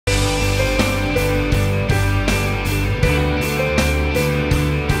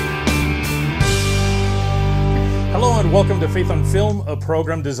and welcome to Faith on Film, a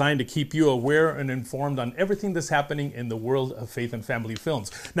program designed to keep you aware and informed on everything that's happening in the world of faith and family films.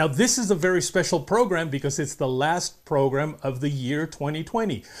 Now, this is a very special program because it's the last program of the year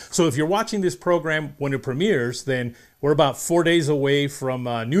 2020. So if you're watching this program when it premieres, then we're about 4 days away from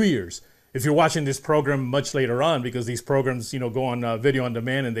New Year's. If you're watching this program much later on, because these programs, go on video on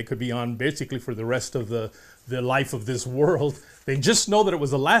demand and they could be on basically for the rest of the life of this world, then just know that it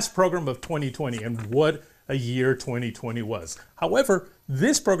was the last program of 2020, and what a year 2020 was. However,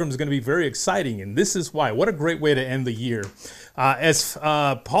 this program is going to be very exciting, and this is why. What a great way to end the year. As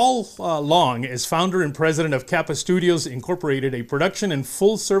Paul Long is founder and president of Kappa Studios Incorporated, a production and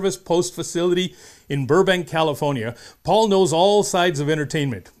full-service post facility in Burbank, California, Paul knows all sides of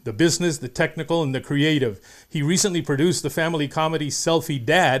entertainment, the business, the technical, and the creative. He recently produced the family comedy Selfie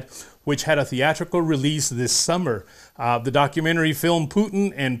Dad, which had a theatrical release this summer. The documentary film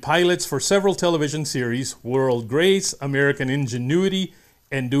Putin and pilots for several television series, World Grace, American Ingenuity,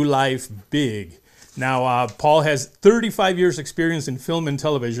 and Do Life Big. Now, Paul has 35 years experience in film and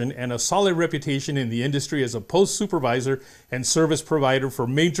television and a solid reputation in the industry as a post supervisor and service provider for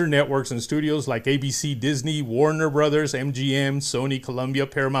major networks and studios like ABC, Disney, Warner Brothers, MGM, Sony, Colombia,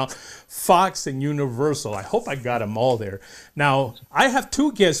 Paramount, Fox, and Universal. I hope I got them all there. Now, I have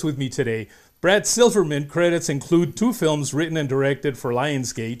two guests with me today. Brad Silverman credits include 2 films written and directed for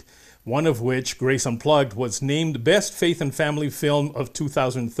Lionsgate, one of which, Grace Unplugged, was named Best Faith and Family Film of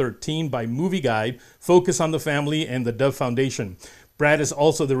 2013 by Movieguide, Focus on the Family, and the Dove Foundation. Brad is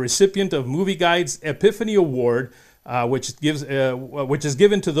also the recipient of Movieguide's Epiphany Award, which is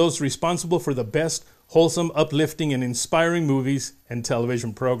given to those responsible for the best wholesome, uplifting, and inspiring movies and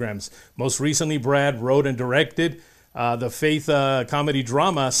television programs. Most recently, Brad wrote and directed the faith comedy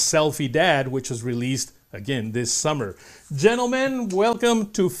drama Selfie Dad, which was released again this summer. Gentlemen,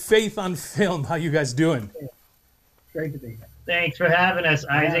 welcome to Faith on Film. How you guys doing? Great to be here. Thanks for having us,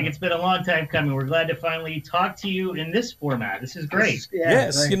 Isaac. It's been a long time coming. We're glad to finally talk to you in this format. This is great.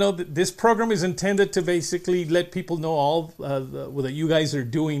 Yes, this program is intended to basically let people know all that you guys are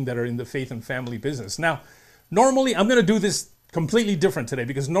doing that are in the faith and family business. Now, normally I'm going to do this completely different today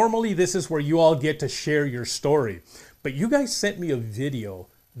because normally this is where you all get to share your story. But you guys sent me a video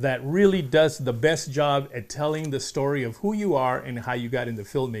that really does the best job at telling the story of who you are and how you got into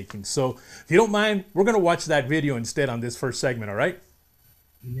filmmaking. So if you don't mind, we're going to watch that video instead on this first segment, all right?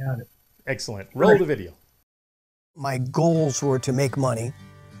 You got it. Excellent. Roll the video. My goals were to make money,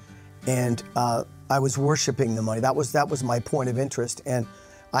 and I was worshiping the money. That was my point of interest. And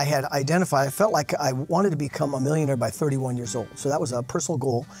I had identified, I felt like I wanted to become a millionaire by 31 years old. So that was a personal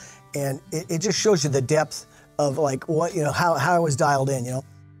goal. And it just shows you the depth of like what, how I was dialed in,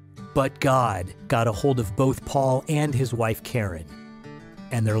 But God got a hold of both Paul and his wife Karen,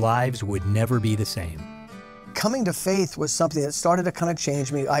 and their lives would never be the same. Coming to faith was something that started to kind of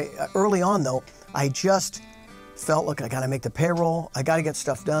change me. Early on though, I just felt like I gotta make the payroll, I gotta get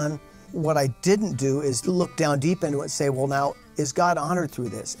stuff done. What I didn't do is look down deep into it and say, well now, is God honored through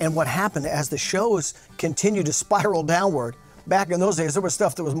this? And what happened as the shows continued to spiral downward, back in those days there was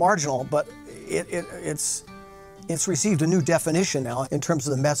stuff that was marginal, but it's received a new definition now in terms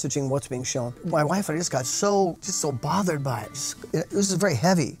of the messaging, what's being shown. My wife and I just got so bothered by it. It was just very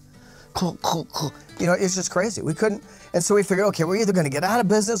heavy. It's just crazy. We couldn't, and so we figured, okay, we're either gonna get out of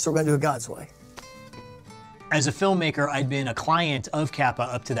business or we're gonna do it God's way. As a filmmaker, I'd been a client of Kappa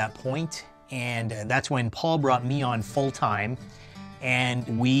up to that point, and that's when Paul brought me on full-time, and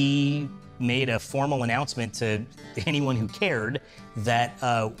we made a formal announcement to anyone who cared that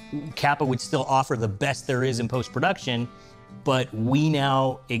Kappa would still offer the best there is in post-production, but we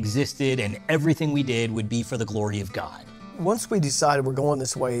now existed and everything we did would be for the glory of God. Once we decided we're going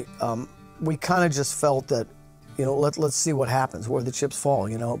this way, we kind of just felt that, let's see what happens, where the chips fall,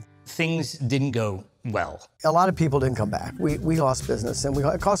 Things didn't go well. A lot of people didn't come back. We lost business, and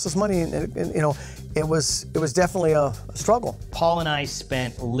it cost us money, and it was definitely a struggle. Paul and I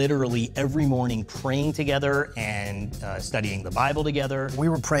spent literally every morning praying together and studying the Bible together. We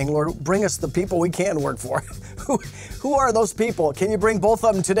were praying, Lord, bring us the people we can work for. Who are those people? Can you bring both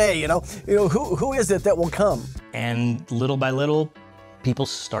of them today? Who is it that will come? And little by little, people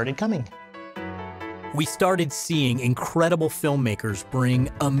started coming. We started seeing incredible filmmakers bring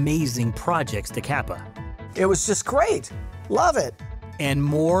amazing projects to Kappa. It was just great. Love it. And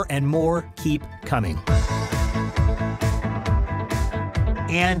more keep coming.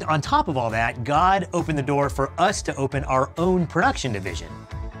 And on top of all that, God opened the door for us to open our own production division.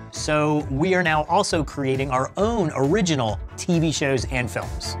 So we are now also creating our own original TV shows and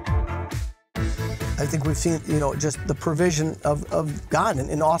films. I think we've seen, just the provision of God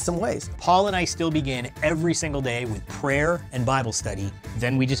in awesome ways. Paul and I still begin every single day with prayer and Bible study.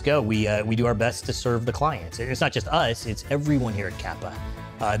 Then we just go. We do our best to serve the clients. It's not just us, it's everyone here at Kappa.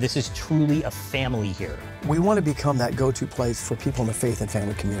 This is truly a family here. We want to become that go-to place for people in the faith and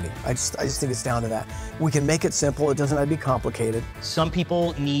family community. I just think it's down to that. We can make it simple. It doesn't have to be complicated. Some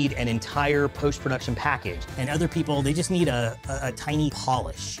people need an entire post-production package, and other people, they just need a tiny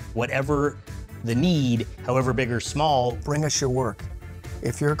polish. Whatever the need, however big or small. Bring us your work.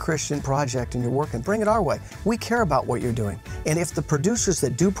 If you're a Christian project and you're working, bring it our way. We care about what you're doing. And if the producers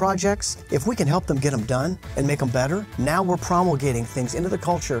that do projects, if we can help them get them done and make them better, now we're promulgating things into the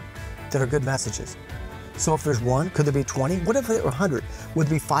culture that are good messages. So if there's one, could there be 20? What if there were 100? Would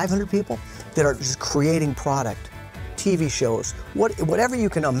there be 500 people that are just creating product, TV shows, whatever you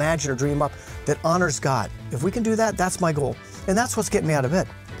can imagine or dream up that honors God? If we can do that, that's my goal. And that's what's getting me out of bed.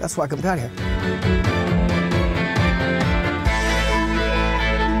 That's why I come down here.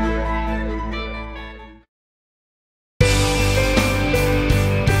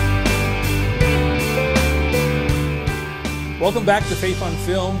 Welcome back to Faith on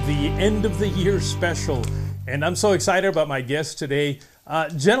Film, the end of the year special. And I'm so excited about my guest today.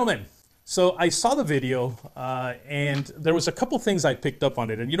 Gentlemen, so I saw the video and there was a couple things I picked up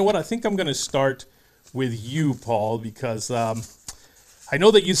on it. And you know what? I think I'm going to start with you, Paul, because I know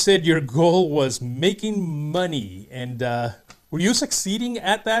that you said your goal was making money. And were you succeeding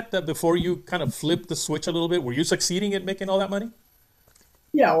at that before you kind of flipped the switch a little bit? Were you succeeding at making all that money?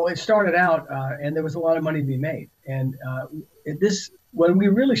 Yeah, well, it started out, and there was a lot of money to be made. And when we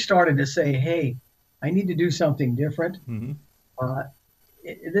really started to say, hey, I need to do something different,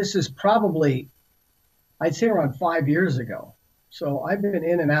 this is probably, I'd say around 5 years ago. So I've been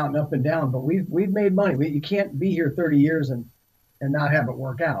in and out and up and down, but we've made money. You can't be here 30 years and not have it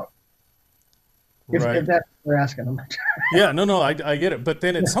work out. If that's what you're asking them. Yeah, no, I get it. But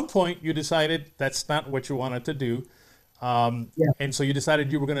then at some point you decided that's not what you wanted to do. And so you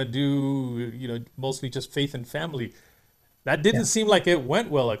decided you were going to do, mostly just faith and family. That didn't seem like it went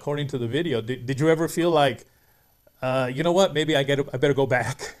well, according to the video. Did you ever feel like, you know what, maybe I better go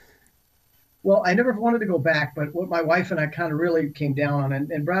back? Well, I never wanted to go back, but what my wife and I kind of really came down on,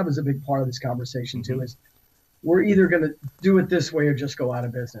 and Brad was a big part of this conversation too, is we're either going to do it this way or just go out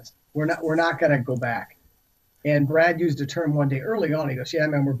of business. We're not going to go back. And Brad used a term one day early on. He goes, yeah,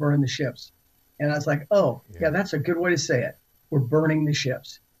 man, we're burning the ships. And I was like, oh, yeah, that's a good way to say it. We're burning the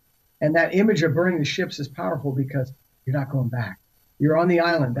ships. And that image of burning the ships is powerful because you're not going back. You're on the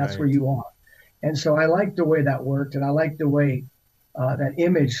island. That's where you are. And so I liked the way that worked. And I liked the way that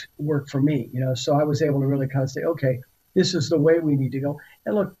image worked for me. So I was able to really kind of say, okay, this is the way we need to go.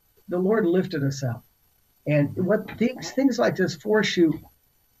 And look, the Lord lifted us up. And what things like this force you,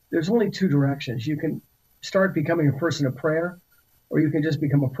 there's only two directions. You can start becoming a person of prayer, or you can just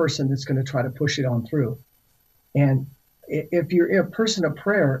become a person that's going to try to push it on through. And if you're a person of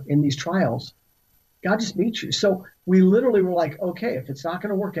prayer in these trials, God just meets you. So we literally were like, okay, if it's not going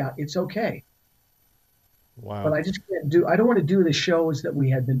to work out, it's okay. Wow. But I just I don't want to do the shows that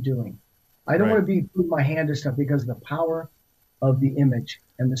we had been doing. I don't want to be putting my hand to stuff because of the power of the image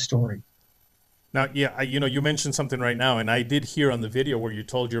and the story. Now, yeah, you mentioned something right now, and I did hear on the video where you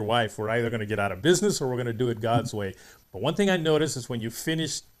told your wife, we're either going to get out of business or we're going to do it God's way. But one thing I noticed is when you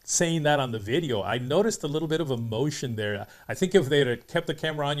finished saying that on the video, I noticed a little bit of emotion there. I think if they had kept the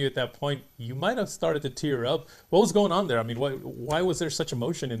camera on you at that point, you might have started to tear up. What was going on there? I mean, why was there such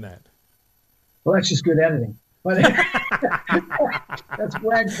emotion in that? Well, that's just good editing. But that's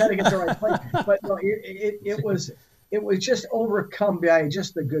Brad cutting it the right place. But no, it was just overcome by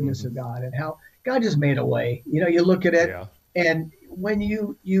just the goodness of God and how God just made a way. You look at it, and when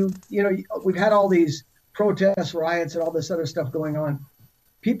we've had all these protests, riots, and all this other stuff going on.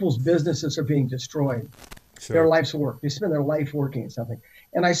 People's businesses are being destroyed. Sure. Their life's work. They spend their life working at something.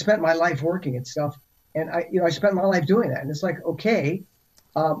 And I spent my life working at stuff, and I spent my life doing that. And it's like, okay,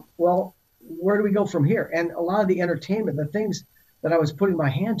 well, where do we go from here? And a lot of the entertainment, the things that I was putting my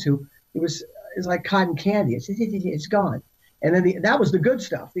hand to, it's like cotton candy. It's gone. And then that was the good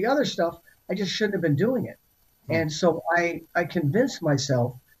stuff. The other stuff, I just shouldn't have been doing it. And so I convinced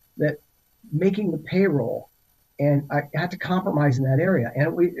myself that making the payroll, and I had to compromise in that area.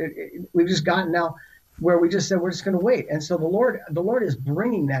 And we've just gotten now where we just said we're just going to wait. And so the Lord is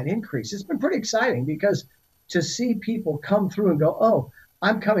bringing that increase. It's been pretty exciting because to see people come through and go, oh,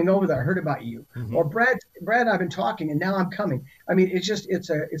 I'm coming over there. I heard about you. Or Brad, I've been talking, and now I'm coming. I mean, it's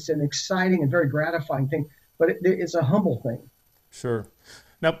an exciting and very gratifying thing, but it's a humble thing. Sure.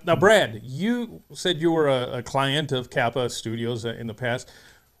 Now, Brad, you said you were a client of Kappa Studios in the past.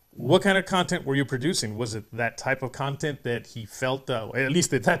 What kind of content were you producing? Was it that type of content that he felt, at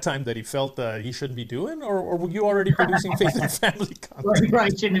least at that time, that he felt he shouldn't be doing, or were you already producing faith and family content? Well, he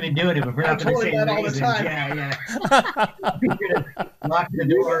probably shouldn't have been doing it, but we're not going to say that all the reasons. time. Yeah. We could have locked the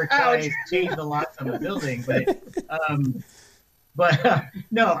door twice, changed the locks on the building, but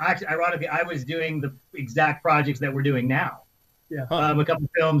no, actually, ironically, I was doing the exact projects that we're doing now. Yeah. A couple of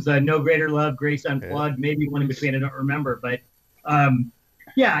films, No Greater Love, Grace Unplugged, maybe one in between, I don't remember, but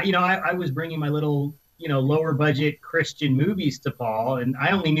yeah, I was bringing my little, lower budget Christian movies to Paul, and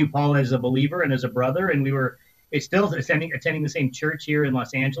I only knew Paul as a believer and as a brother, and we were still attending the same church here in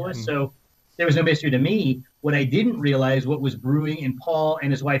Los Angeles, so there was no mystery to me. What I didn't realize, what was brewing in Paul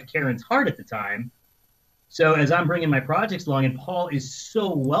and his wife Karen's heart at the time. So as I'm bringing my projects along, and Paul is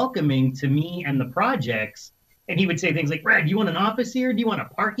so welcoming to me and the projects, and he would say things like, "Brad, do you want an office here? Do you want a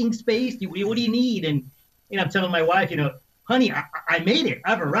parking space? What do you need?" And I'm telling my wife, honey, I made it.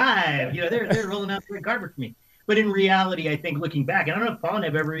 I've arrived. They're rolling out the red carpet for me. But in reality, I think looking back, and I don't know if Paul and I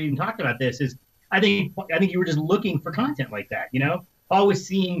have ever even talked about this, is I think you were just looking for content like that. Paul was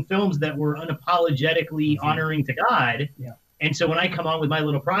seeing films that were unapologetically honoring to God. Yeah. And so when I come on with my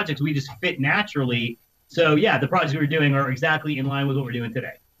little projects, we just fit naturally. So yeah, the projects we were doing are exactly in line with what we're doing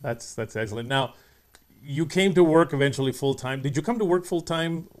today. That's excellent. Now, you came to work eventually full time. Did you come to work full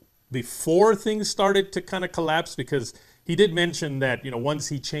time before things started to kind of collapse? Because he did mention that once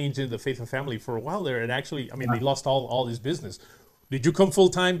he changed into the faith and family for a while there, it actually, they lost all his business. Did you come full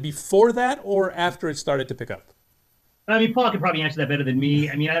time before that or after it started to pick up? Paul could probably answer that better than me.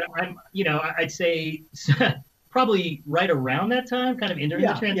 I'd say probably right around that time, kind of entering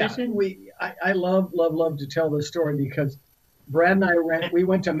the transition. Yeah. I love to tell this story because Brad and I we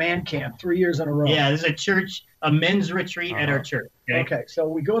went to man camp 3 years in a row. Yeah, there's a church, a men's retreat at our church. Okay, so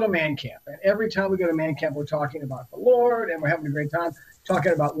we go to man camp, and every time we go to man camp, we're talking about the Lord, and we're having a great time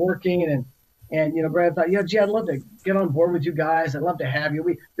talking about working, and Brad thought, gee, I'd love to get on board with you guys. I'd love to have you.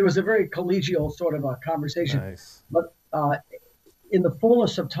 There was a very collegial sort of a conversation. Nice. But in the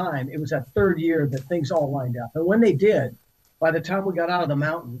fullness of time, it was that third year that things all lined up. And when they did, by the time we got out of the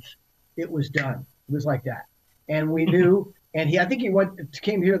mountains, it was done. It was like that. And we knew, and I think he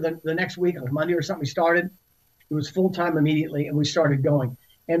came here the next week, on Monday or something, we started. It was full time immediately, and we started going.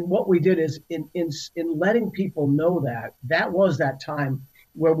 And what we did is in letting people know that was that time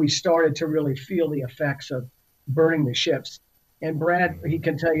where we started to really feel the effects of burning the ships. And Brad, he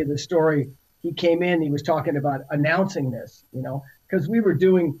can tell you the story. He came in, he was talking about announcing this, because we were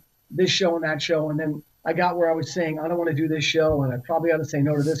doing this show and that show. And then I got where I was saying, I don't want to do this show, and I probably ought to say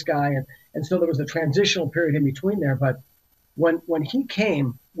no to this guy. And so there was a transitional period in between there. But when he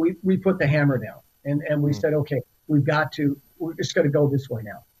came, we put the hammer down and we said, okay, we're just going to go this way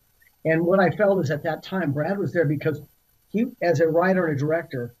now. And what I felt is at that time, Brad was there because he, as a writer and a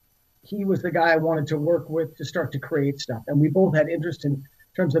director, he was the guy I wanted to work with to start to create stuff. And we both had interest in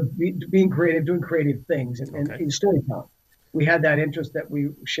terms of being creative, doing creative things and in storytelling. We had that interest that we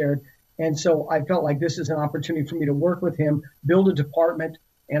shared. And so I felt like this is an opportunity for me to work with him, build a department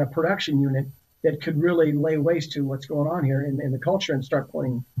and a production unit that could really lay waste to what's going on here in the culture and start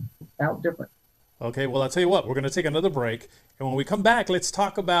pointing out different. Okay, well, I'll tell you what, we're going to take another break. And when we come back, let's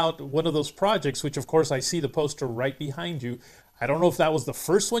talk about one of those projects, which, of course, I see the poster right behind you. I don't know if that was the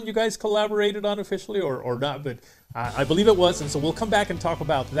first one you guys collaborated on officially or not, but I believe it was. And so we'll come back and talk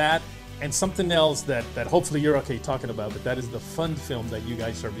about that and something else that hopefully you're okay talking about, but that is the fun film that you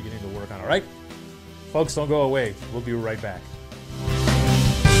guys are beginning to work on, all right? Folks, don't go away. We'll be right back.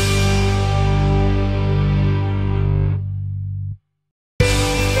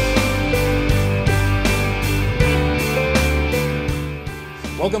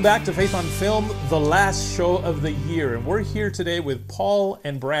 Welcome back to Faith on Film, the last show of the year. And we're here today with Paul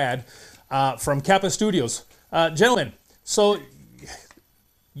and Brad from Kappa Studios. Gentlemen, so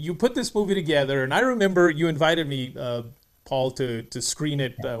you put this movie together, and I remember you invited me, Paul, to screen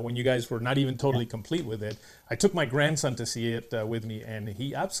it when you guys were not even totally complete with it. I took my grandson to see it with me, and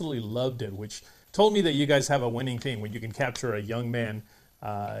he absolutely loved it, which told me that you guys have a winning thing when you can capture a young man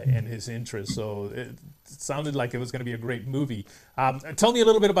and his interests. So it sounded like it was going to be a great movie. Tell me a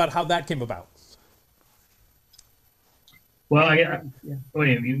little bit about how that came about. Well,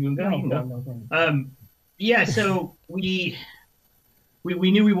 so we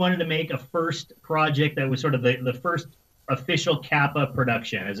knew we wanted to make a first project that was sort of the first official Kappa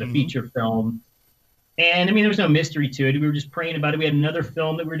production as a feature film. And I mean, there was no mystery to it. We were just praying about it. We had another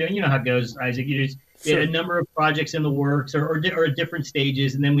film that we were doing. You know how it goes, Isaac. You had a number of projects in the works or at different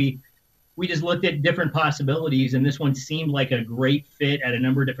stages. And then we just looked at different possibilities. And this one seemed like a great fit at a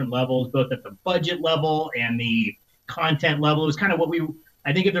number of different levels, both at the budget level and the content level. It was kind of what we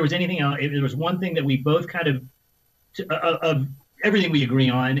I think if there was anything else, if there was one thing that we both kind of everything we agree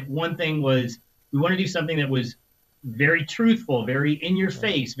on, one thing was we want to do something that was very truthful, very in your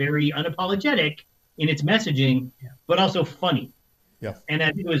face, very unapologetic in its messaging, but also funny. Yeah. And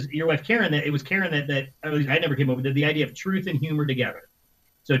I think it was your wife Karen that I never came up with the idea of truth and humor together.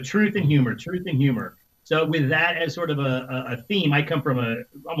 So truth and humor. So with that as sort of a theme, I come from a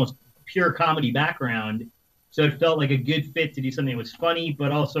almost pure comedy background. So it felt like a good fit to do something that was funny,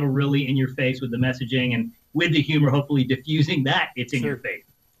 but also really in your face with the messaging and with the humor, hopefully diffusing that it's in your face.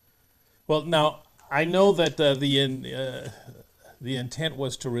 Well, now I know that the intent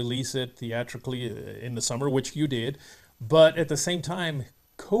was to release it theatrically in the summer, which you did, but at the same time,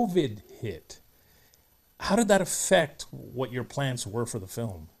 COVID hit. How did that affect what your plans were for the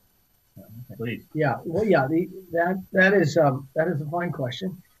film? Please. Yeah, well, yeah, that is a fine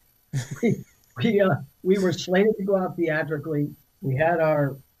question. We were slated to go out theatrically. We had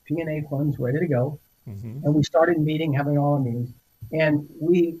our P&A funds ready to go, and we started meeting, having all our meetings, and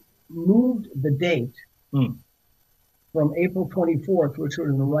we moved the date from April 24th, which was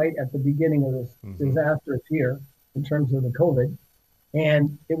right at the beginning of this disastrous year in terms of the COVID,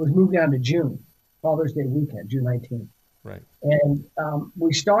 and it was moved down to June, Father's Day weekend, June 19th. Right. And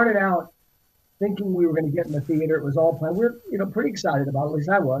we started out thinking we were going to get in the theater. It was all planned. We were, pretty excited about it. At least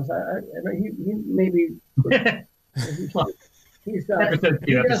I was. He maybe he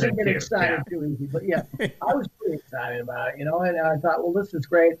doesn't get excited too easy. But yeah, I was pretty excited about it, and I thought, well, this is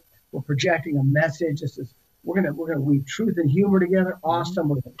great. We're projecting a message. We're gonna weave truth and humor together. Awesome.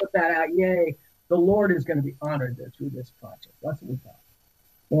 We're gonna put that out. Yay! The Lord is going to be honored through this project. That's what we thought.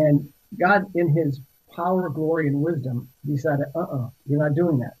 And God, in His power, glory, and wisdom, decided, you're not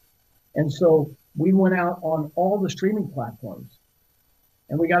doing that. And so we went out on all the streaming platforms,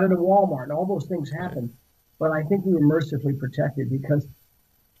 and we got into Walmart, and all those things happened. But I think we were mercifully protected because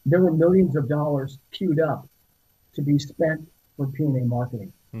there were millions of dollars queued up to be spent for P&A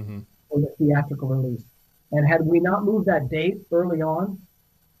marketing for the theatrical release. And had we not moved that date early on,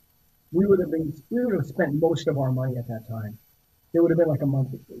 we would have spent most of our money at that time. It would have been like a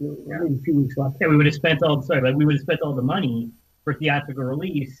month, maybe a few weeks left. Yeah, we would have spent all the money for theatrical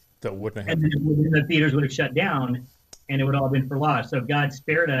release. That wouldn't have happened. And then the theaters would have shut down, and it would all have been for loss. So God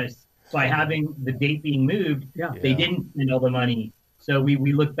spared us by having the date being moved. Yeah. They didn't spend all the money. So we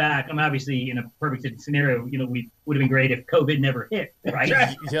look back. I'm obviously in a perfect scenario. We would have been great if COVID never hit,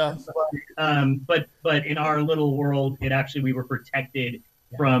 right? Yeah. But in our little world, we were protected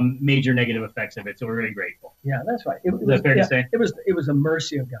from major negative effects of it. So we're very grateful. Yeah, that's right. Is that fair to say? It was a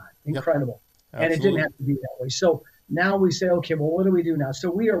mercy of God. Incredible. Yep. And it didn't have to be that way. So now we say, okay, well, what do we do now?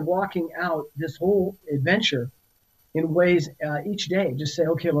 So we are walking out this whole adventure in ways each day. Just say,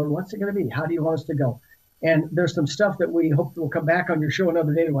 okay, Lord, what's it going to be? How do you want us to go? And there's some stuff that we hope will come back on your show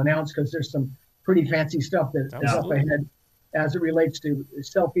another day to announce, because there's some pretty fancy stuff that is up ahead as it relates to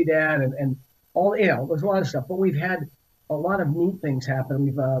Selfie Dad and all, there's a lot of stuff. But we've had a lot of neat things happen.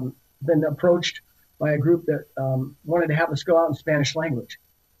 We've been approached by a group that wanted to have us go out in Spanish language.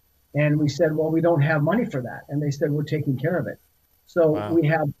 And we said, well, we don't have money for that. And they said, we're taking care of it. So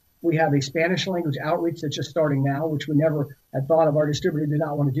we have a Spanish language outreach that's just starting now, which we never had thought of. Our distributor did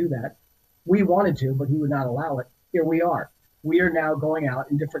not want to do that. We wanted to, but he would not allow it. Here we are. We are now going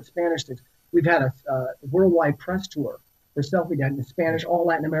out in different Spanish things. We've had a worldwide press tour for Selfie Dad in Spanish, all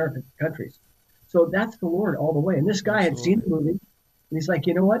Latin American countries. So that's the Lord all the way. And this guy had seen the movie, and he's like,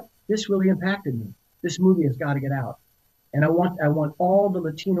 you know what? This really impacted me. This movie has got to get out. And I want all the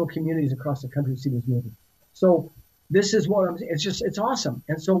Latino communities across the country to see this movie. So this is what it's awesome.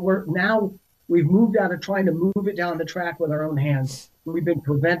 And so we've moved out of trying to move it down the track with our own hands. We've been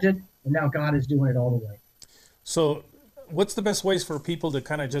prevented, and now God is doing it all the way. So what's the best ways for people to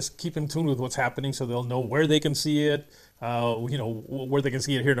kind of just keep in tune with what's happening so they'll know where they can see it, where they can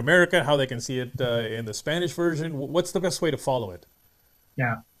see it here in America, how they can see it in the Spanish version? What's the best way to follow it?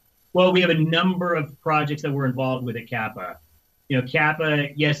 Yeah. Well, we have a number of projects that we're involved with at Kappa. Kappa,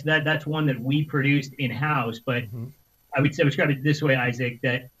 yes, that's one that we produced in-house, but I would describe it this way, Isaac,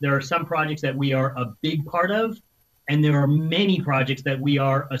 that there are some projects that we are a big part of, and there are many projects that we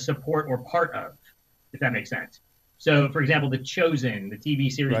are a support or part of, if that makes sense. So, for example, The Chosen, the TV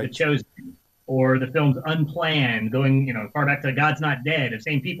series The Chosen, or the films Unplanned, going far back to God's Not Dead, the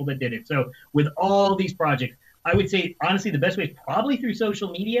same people that did it. So with all these projects, I would say, honestly, the best way is probably through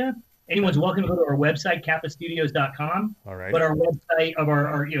social media. Anyone's welcome to go to our website, kappastudios.com. All right. But our website of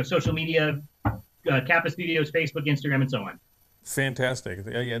our social media, Kappa Studios, Facebook, Instagram, and so on. Fantastic.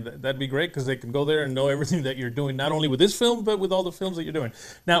 Yeah, that'd be great, because they can go there and know everything that you're doing, not only with this film, but with all the films that you're doing.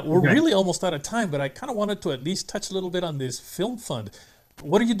 Now, we're really almost out of time, but I kind of wanted to at least touch a little bit on this film fund.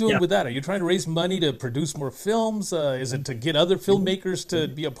 What are you doing with that? Are you trying to raise money to produce more films? Is it to get other filmmakers to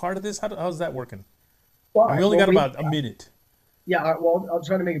be a part of this? How's that working? Well, We only got about a minute. Yeah, well, I'll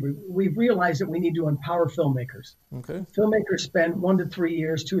try to make it brief. We've realized that we need to empower filmmakers. Okay. Filmmakers spend 1 to 3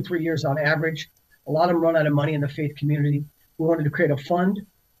 years, 2 or 3 years on average. A lot of them run out of money in the faith community. We wanted to create a fund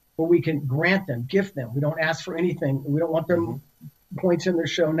where we can grant them, gift them. We don't ask for anything. We don't want them points in their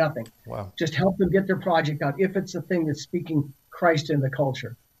show, nothing. Wow. Just help them get their project out if it's a thing that's speaking Christ in the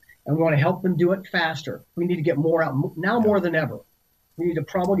culture. And we want to help them do it faster. We need to get more out now more than ever. We need to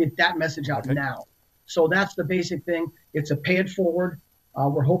promulgate that message out now. So that's the basic thing. It's a pay it forward.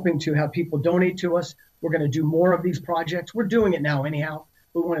 We're hoping to have people donate to us. We're going to do more of these projects. We're doing it now anyhow.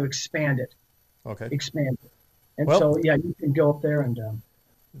 We want to expand it. Okay. Expand it. And so, yeah, you can go up there and...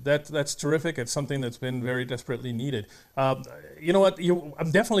 That's terrific. It's something that's been very desperately needed. You know what?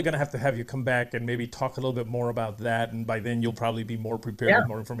 I'm definitely going to have you come back and maybe talk a little bit more about that. And by then, you'll probably be more prepared with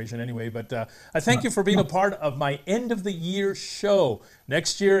more information anyway. But I thank you for being a part of my end of the year show.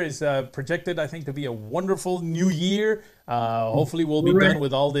 Next year is projected, I think, to be a wonderful new year. Hopefully, we'll be done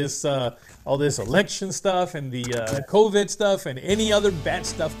with all this election stuff and the COVID stuff and any other bad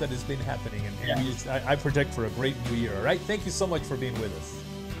stuff that has been happening. And I project for a great new year. All right. Thank you so much for being with us.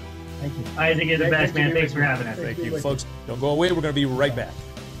 Thank you. Isaac, you're the best, man. Thanks for having us. Thank you, folks. Don't go away. We're going to be right back.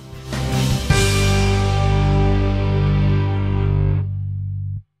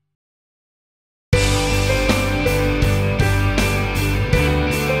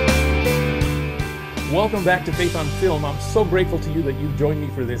 Welcome back to Faith on Film. I'm so grateful to you that you joined me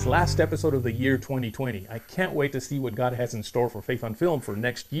for this last episode of the year 2020. I can't wait to see what God has in store for Faith on Film for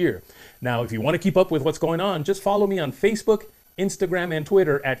next year. Now, if you want to keep up with what's going on, just follow me on Facebook, Instagram, and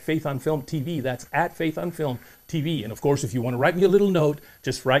Twitter at Faith on Film TV. That's at Faith on Film TV. And of course, if you want to write me a little note,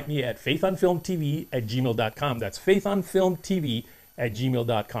 just write me at faithonfilmtv@gmail.com. That's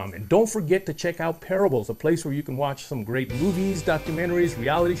faithonfilmtv@gmail.com. And don't forget to check out Parables, a place where you can watch some great movies, documentaries,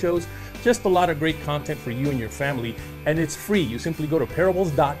 reality shows, just a lot of great content for you and your family. And it's free. You simply go to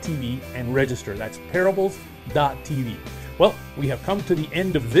parables.tv and register. That's parables.tv. Well, we have come to the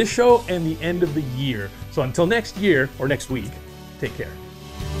end of this show and the end of the year. So until next year, or next week, take care.